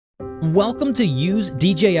Welcome to Use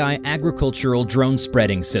DJI Agricultural Drone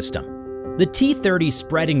Spreading System. The T30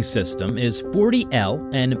 spreading system is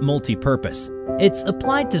 40L and multi-purpose. It's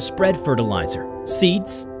applied to spread fertilizer,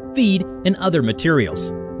 seeds, feed, and other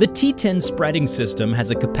materials. The T10 spreading system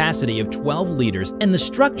has a capacity of 12 liters and the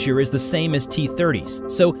structure is the same as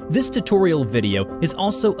T30's, so this tutorial video is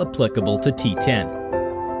also applicable to T10.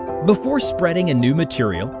 Before spreading a new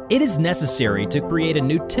material, it is necessary to create a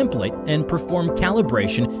new template and perform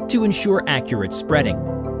calibration to ensure accurate spreading.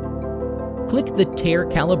 Click the Tare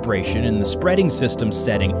calibration in the spreading system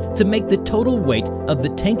setting to make the total weight of the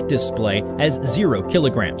tank display as 0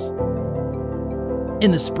 kilograms.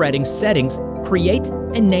 In the spreading settings, create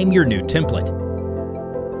and name your new template.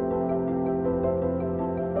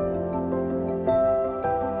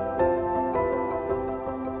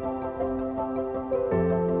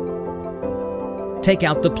 Take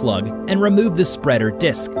out the plug and remove the spreader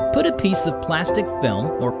disc. Put a piece of plastic film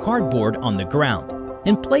or cardboard on the ground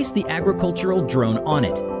and place the agricultural drone on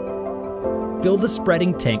it. Fill the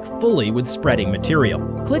spreading tank fully with spreading material.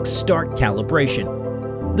 Click Start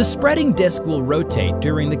Calibration. The spreading disc will rotate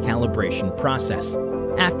during the calibration process.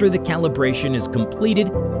 After the calibration is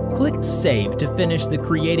completed, click Save to finish the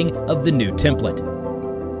creating of the new template.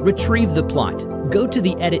 Retrieve the plot. Go to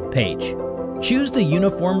the Edit page. Choose the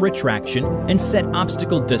uniform retraction and set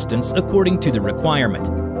obstacle distance according to the requirement.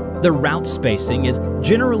 The route spacing is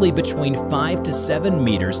generally between 5 to 7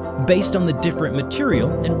 meters based on the different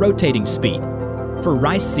material and rotating speed. For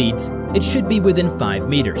rice seeds, it should be within 5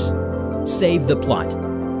 meters. Save the plot.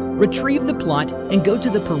 Retrieve the plot and go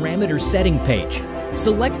to the parameter setting page.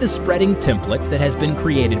 Select the spreading template that has been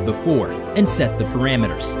created before and set the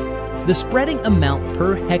parameters. The spreading amount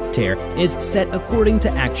per hectare is set according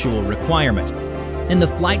to actual requirement, and the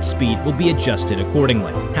flight speed will be adjusted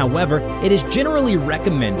accordingly. However, it is generally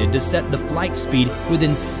recommended to set the flight speed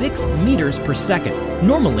within 6 meters per second.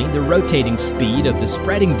 Normally, the rotating speed of the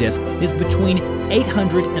spreading disc is between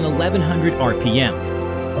 800 and 1100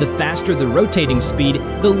 RPM. The faster the rotating speed,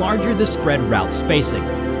 the larger the spread route spacing.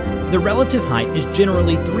 The relative height is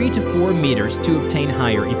generally 3 to 4 meters to obtain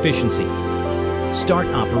higher efficiency. Start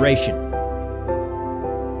operation.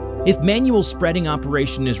 If manual spreading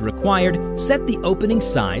operation is required, set the opening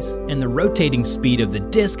size and the rotating speed of the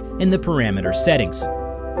disc in the parameter settings.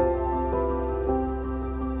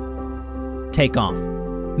 Take off.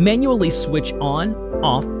 Manually switch on,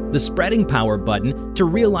 off the spreading power button to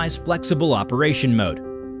realize flexible operation mode.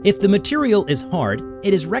 If the material is hard,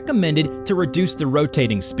 it is recommended to reduce the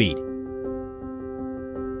rotating speed.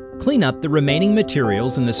 Clean up the remaining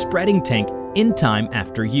materials in the spreading tank in time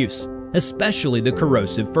after use, especially the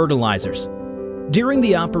corrosive fertilizers. During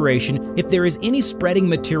the operation, if there is any spreading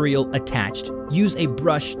material attached, use a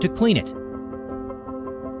brush to clean it.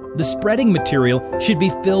 The spreading material should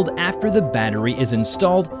be filled after the battery is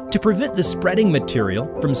installed to prevent the spreading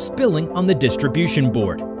material from spilling on the distribution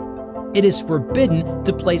board. It is forbidden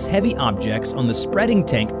to place heavy objects on the spreading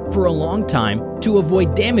tank for a long time to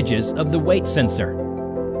avoid damages of the weight sensor.